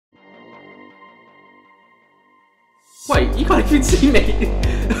Wait, you can't even see me.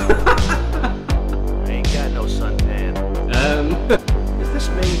 I ain't got no suntan. Is this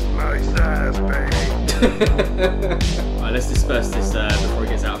me? Nice ass, baby. Alright, let's disperse this before it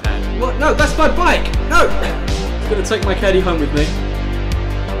gets out of hand. What? No, that's my bike! No! I'm gonna take my caddy home with me.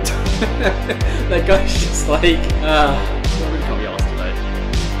 That guy's just like, I really can't be arsed today.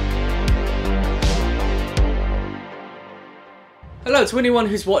 Hello to anyone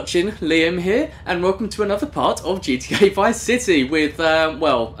who's watching, Liam here, and welcome to another part of GTA Vice City with,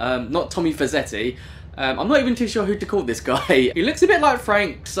 not Tommy Fazzetti. I'm not even too sure who to call this guy. He looks a bit like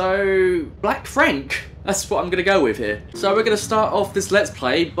Frank, so Black Frank. That's what I'm going to go with here. So we're going to start off this Let's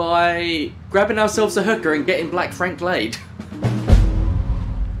Play by grabbing ourselves a hooker and getting Black Frank laid.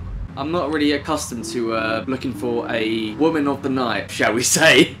 I'm not really accustomed to looking for a woman of the night, shall we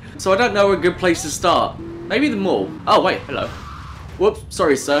say. So I don't know a good place to start. Maybe the mall. Oh wait, hello. Whoops,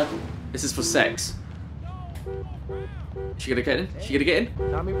 sorry sir. This is for sex. She gonna get in? She gonna get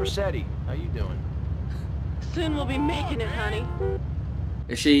in? Tommy Rossetti, how you doing? Soon we'll be making it, honey.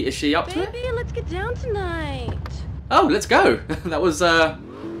 Is she up to it? Baby, let's get down tonight. Oh, let's go. That was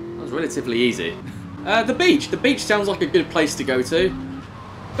relatively easy. The beach. The beach sounds like a good place to go to.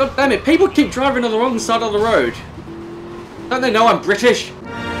 God damn it, people keep driving on the wrong side of the road. Don't they know I'm British?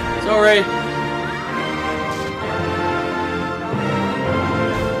 Sorry.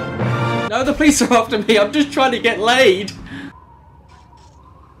 No, the police are after me. I'm just trying to get laid.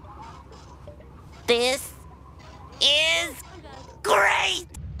 This is great!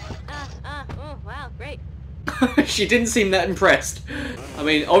 Oh, wow, great. She didn't seem that impressed. I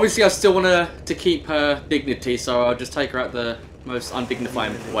mean, obviously I still want to keep her dignity, so I'll just take her out the most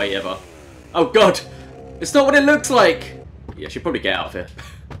undignified way ever. Oh god! It's not what it looks like! Yeah, she'll probably get out of here.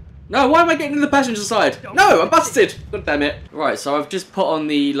 No, why am I getting to the passenger side? No, I'm busted! God damn it. Right, so I've just put on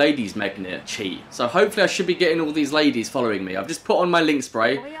the ladies magnet cheat. So hopefully I should be getting all these ladies following me. I've just put on my link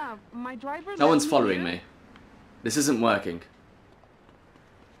spray. Oh, yeah, my driver. No one's following me. This isn't working.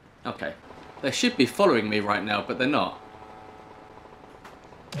 Okay. They should be following me right now, but they're not.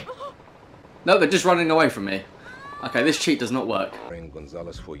 No, they're just running away from me. Okay, this cheat does not work. Trained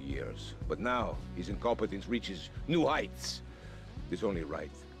Gonzalez for years, but now his incompetence reaches new heights. It's only right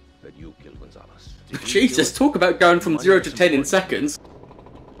that you kill Gonzalez. Jesus, talk about going from 0 to 10 in seconds.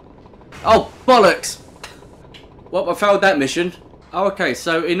 Oh, bollocks! Well, I failed that mission. Oh, okay,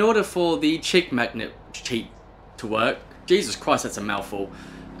 so in order for the chick magnet cheat to work, Jesus Christ, that's a mouthful.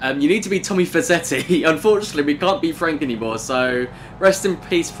 You need to be Tommy Fazzetti. Unfortunately, we can't be Frank anymore, so rest in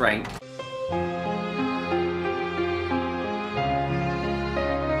peace, Frank.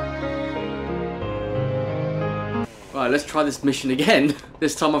 Right, let's try this mission again.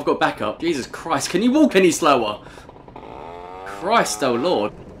 This time I've got backup. Jesus Christ, can you walk any slower? Christ, oh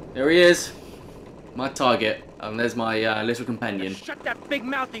Lord. There he is. My target. And there's my little companion. Shut that big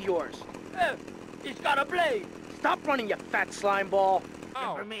mouth of yours. He's got a blade. Stop running, you fat slime ball.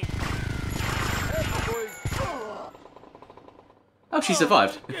 Oh, man. Oh, she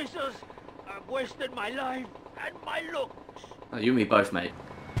survived. Jesus, I've wasted my life and my looks. Oh, you and me both, mate.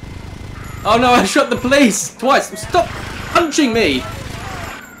 Oh no, I shot the police! Twice! Stop punching me!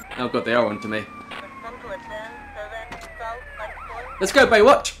 Oh god, they are onto me. Let's go,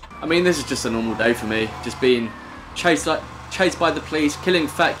 Baywatch! I mean, this is just a normal day for me. Just being chased by the police, killing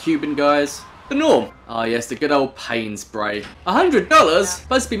fat Cuban guys. The norm. Ah yes, the good old pain spray. $100?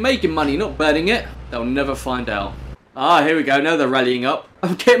 Supposed to be making money, not burning it. They'll never find out. Ah, here we go, now they're rallying up.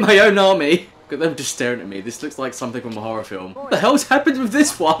 I'm getting my own army. Look at them just staring at me. This looks like something from a horror film. What the hell's happened with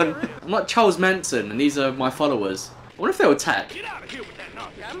this one? I'm like Charles Manson, and these are my followers. I wonder if they'll attack. Get out of here with that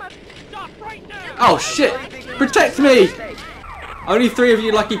nonsense. Stop right now. Oh shit! Protect me! Only 3 of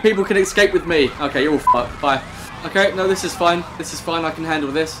you lucky people can escape with me. Okay, you're all fucked. Bye. Okay, no, this is fine. This is fine. I can handle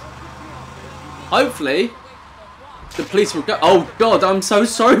this. Hopefully, the police will go. Oh god, I'm so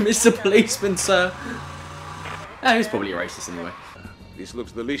sorry, Mr. Policeman, sir. Ah, he's probably a racist anyway. This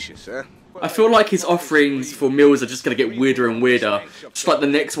looks delicious, huh? I feel like his offerings for meals are just going to get weirder and weirder. Just like the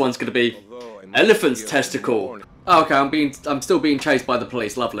next one's going to be elephant's testicle. Oh, okay, I'm still being chased by the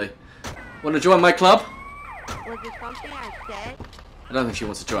police. Lovely. Want to join my club? Was it something I said? I don't think she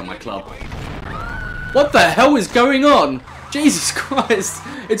wants to join my club. What the hell is going on? Jesus Christ.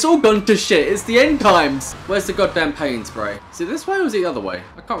 It's all gone to shit. It's the end times. Where's the goddamn pain spray? Is it this way or is it the other way?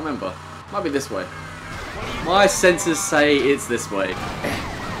 I can't remember. Might be this way. My senses say it's this way.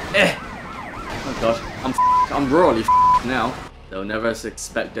 Oh god, I'm royally now. They'll never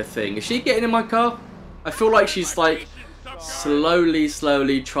suspect a thing. Is she getting in my car? I feel like she's like slowly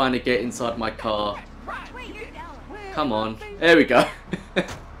trying to get inside my car. Come on, there we go.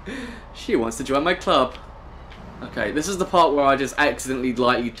 She wants to join my club. Okay, this is the part where I just accidentally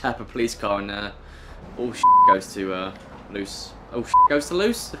lightly tap a police car and all goes to loose. All goes to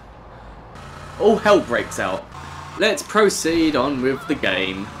loose? All hell breaks out. Let's proceed on with the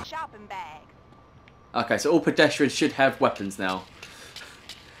game. Shopping bag. Okay, so all pedestrians should have weapons now.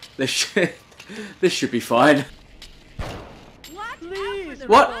 This should be fine. Please.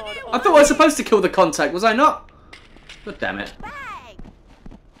 What? I thought I was supposed to kill the contact, was I not? God damn it. Bag.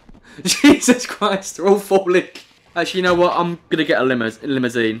 Jesus Christ, they're all falling. Actually, you know what? I'm gonna get a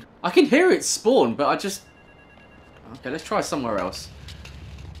limousine. I can hear it spawn, but I just... Okay, let's try somewhere else.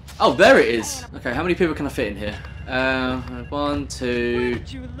 Oh, there it is. Okay, how many people can I fit in here? 1, 2,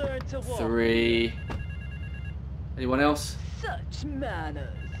 3. Anyone else? Such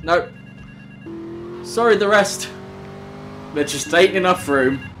manners. Nope. Sorry, the rest. There just ain't enough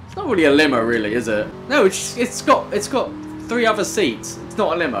room. It's not really a limo, really, is it? No, it's got 3 other seats. It's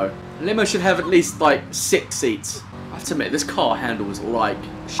not a limo. A limo should have at least like 6 seats. I have to admit, this car handles like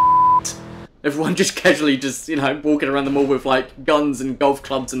shit. Everyone just casually you know, walking around the mall with like guns and golf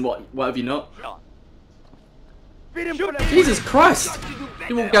clubs and what have you not. Jesus Christ!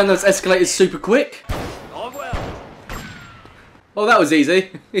 You walk down those escalators super quick. Oh, that was easy.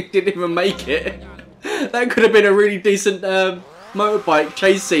 He didn't even make it. That could have been a really decent motorbike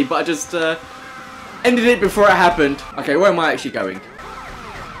chase scene, but I just ended it before it happened. Okay, where am I actually going?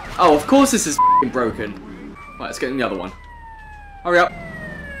 Oh, of course this is broken. Right, let's get in the other one. Hurry up.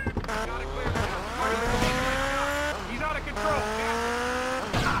 He's out of control.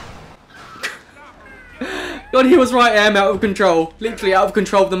 God, he was right, I am out of control. Literally out of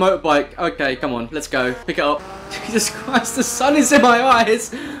control of the motorbike. Okay, come on, let's go. Pick it up. Jesus Christ, the sun is in my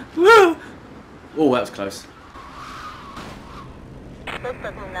eyes. Woo! Oh, that was close.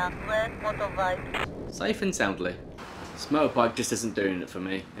 Safe and soundly. This motorbike just isn't doing it for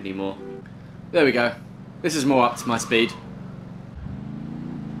me anymore. There we go. This is more up to my speed.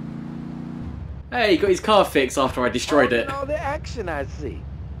 Hey, he got his car fixed after I destroyed it. All the action I see.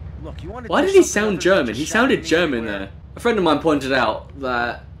 Look, you want to Why did he sound German? He sounded German there. A friend of mine pointed out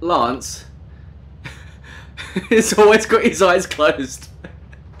that Lance has always got his eyes closed.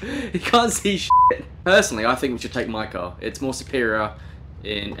 He can't see shit. Personally, I think we should take my car. It's more superior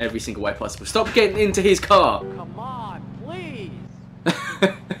in every single way possible. Stop getting into his car. Come on, please.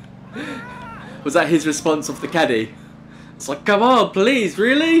 Was that his response of the caddy? It's like, come on, please,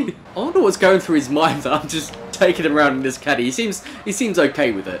 really? I wonder what's going through his mind that I'm just taking him around in this caddy. He seems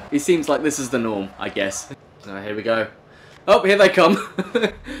okay with it. He seems like this is the norm, I guess. Here we go. Oh, here they come.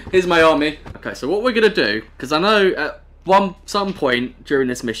 Here's my army. Okay, so what we're gonna do, because I know at some point during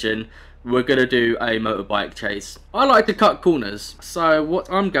this mission, we're gonna do a motorbike chase. I like to cut corners, so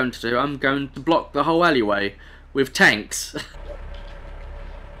what I'm going to do, I'm going to block the whole alleyway with tanks.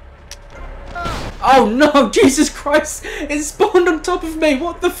 Oh no, Jesus Christ! It spawned on top of me,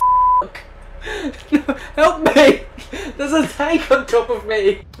 what the fuck? No, help me! There's a tank on top of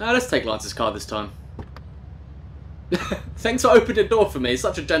me! Let's take Lance's car this time. Thanks for opening the door for me,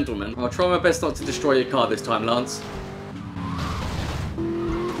 such a gentleman. I'll try my best not to destroy your car this time, Lance.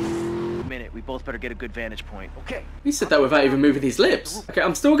 We both better get a good vantage point. Okay. He said that without even moving his lips. Okay,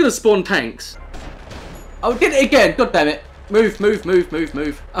 I'm still gonna spawn tanks. Oh, did it again! God damn it! Move, move, move, move,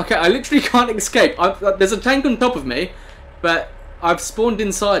 move. Okay, I literally can't escape. There's a tank on top of me, but I've spawned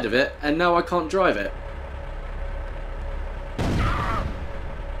inside of it, and now I can't drive it.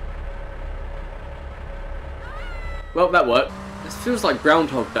 Well, that worked. This feels like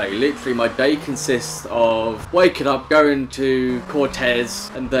Groundhog Day. Literally, my day consists of waking up, going to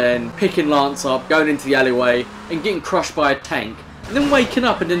Cortez, and then picking Lance up, going into the alleyway, and getting crushed by a tank. And then waking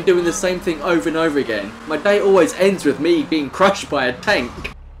up and then doing the same thing over and over again. My day always ends with me being crushed by a tank.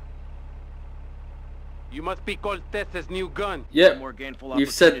 You must be Cortez's new gun. Yep,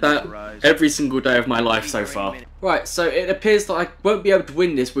 you've said that every single day of my life so far. Right, so it appears that I won't be able to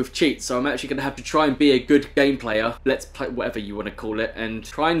win this with cheats, so I'm actually going to have to try and be a good game player. Let's play, whatever you want to call it, and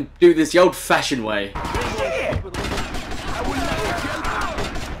try and do this the old-fashioned way.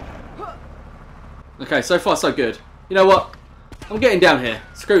 Okay, so far so good. You know what? I'm getting down here.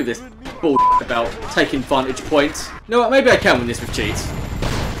 Screw this bull about taking vantage points. You know what? Maybe I can win this with cheats.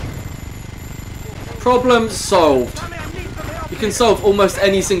 Problem solved. You can solve almost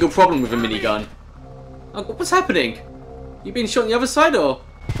any single problem with a minigun. Oh, what's happening? You being shot on the other side, or?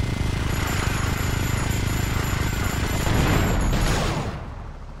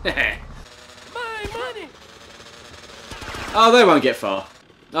 Oh, they won't get far.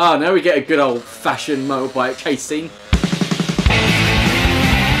 Oh, now we get a good old-fashioned motorbike chase scene.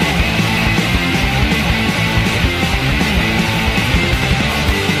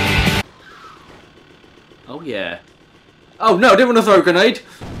 Oh Oh, yeah. Oh, no, I didn't want to throw a grenade.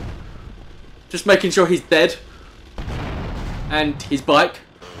 Just making sure he's dead. And his bike.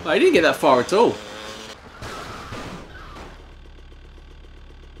 Oh, he didn't get that far at all.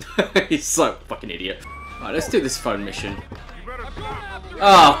 He's so fucking idiot. Alright, let's do this phone mission.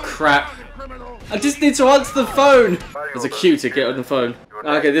 Oh, crap. I just need to answer the phone. There's a queue to get on the phone.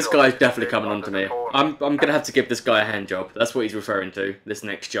 Okay, this guy's definitely coming on to me. I'm gonna have to give this guy a hand job. That's what he's referring to. This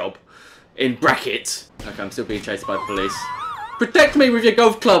next job. In brackets. Okay, I'm still being chased by the police. Protect me with your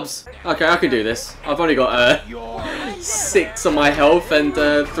golf clubs. Okay, I can do this. I've only got 6 on my health and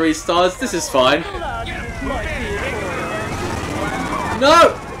 3 stars. This is fine.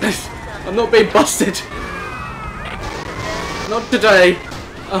 No! I'm not being busted. Not today.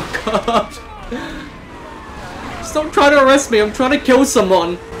 Oh god. Stop trying to arrest me. I'm trying to kill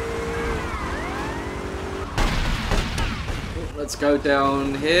someone. Let's go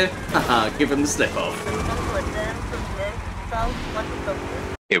down here. Haha, give him the slip off.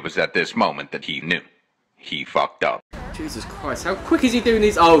 It was at this moment that he knew. He fucked up. Jesus Christ, how quick is he doing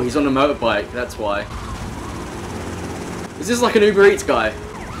these? Oh, he's on a motorbike, that's why. Is this like an Uber Eats guy?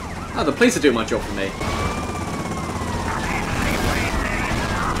 Oh, the police are doing my job for me.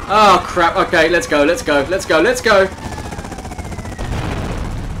 Oh crap, okay, let's go, let's go, let's go, let's go!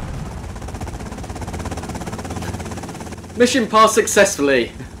 Mission passed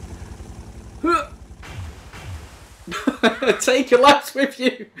successfully. Take your lives with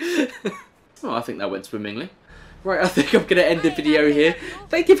you! Oh, I think that went swimmingly. Right, I think I'm going to end the video here.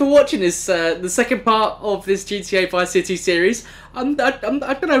 Thank you for watching this, the second part of this GTA Vice City series. I don't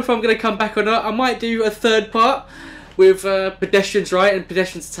know if I'm going to come back or not. I might do a third part with pedestrians right and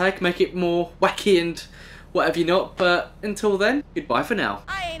pedestrians attack, make it more wacky and whatever you not. But until then, goodbye for now.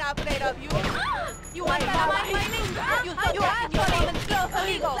 I ain't afraid of you. You want that you asked for it.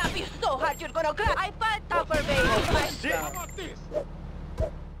 Slap you so hard you're gonna cry. I fat topper, baby. How about this?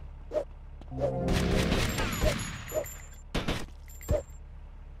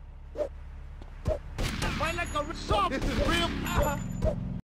 This is real.